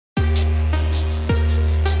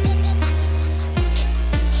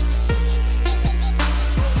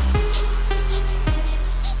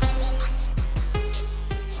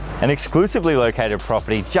An exclusively located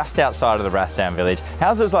property just outside of the Rathdowne village,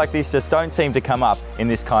 houses like this just don't seem to come up in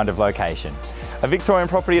this kind of location. A Victorian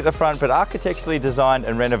property at the front, but architecturally designed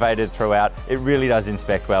and renovated throughout. It really does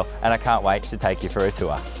inspect well, and I can't wait to take you for a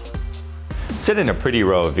tour. Set in a pretty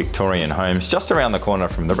row of Victorian homes just around the corner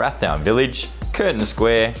from the Rathdowne village, Curtin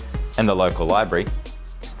Square and the local library,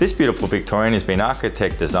 this beautiful Victorian has been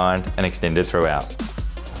architect designed and extended throughout.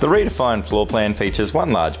 The redefined floor plan features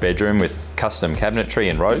one large bedroom with custom cabinetry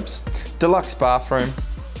and robes, deluxe bathroom,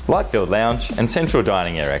 light-filled lounge and central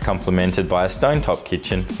dining area complemented by a stone-top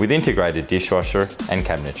kitchen with integrated dishwasher and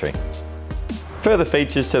cabinetry. Further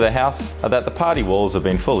features to the house are that the party walls have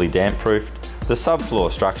been fully damp-proofed, the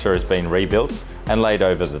subfloor structure has been rebuilt and laid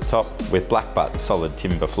over the top with Blackbutt solid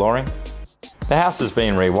timber flooring. The house has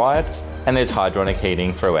been rewired and there's hydronic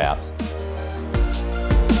heating throughout.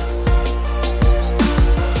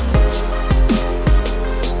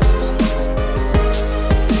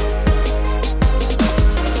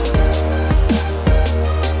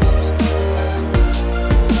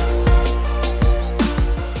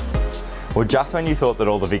 Well, just when you thought that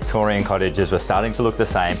all the Victorian cottages were starting to look the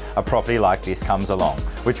same, a property like this comes along,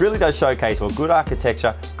 which really does showcase what good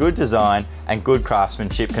architecture, good design and good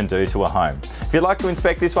craftsmanship can do to a home. If you'd like to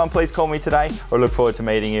inspect this one, please call me today or look forward to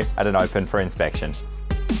meeting you at an open for inspection.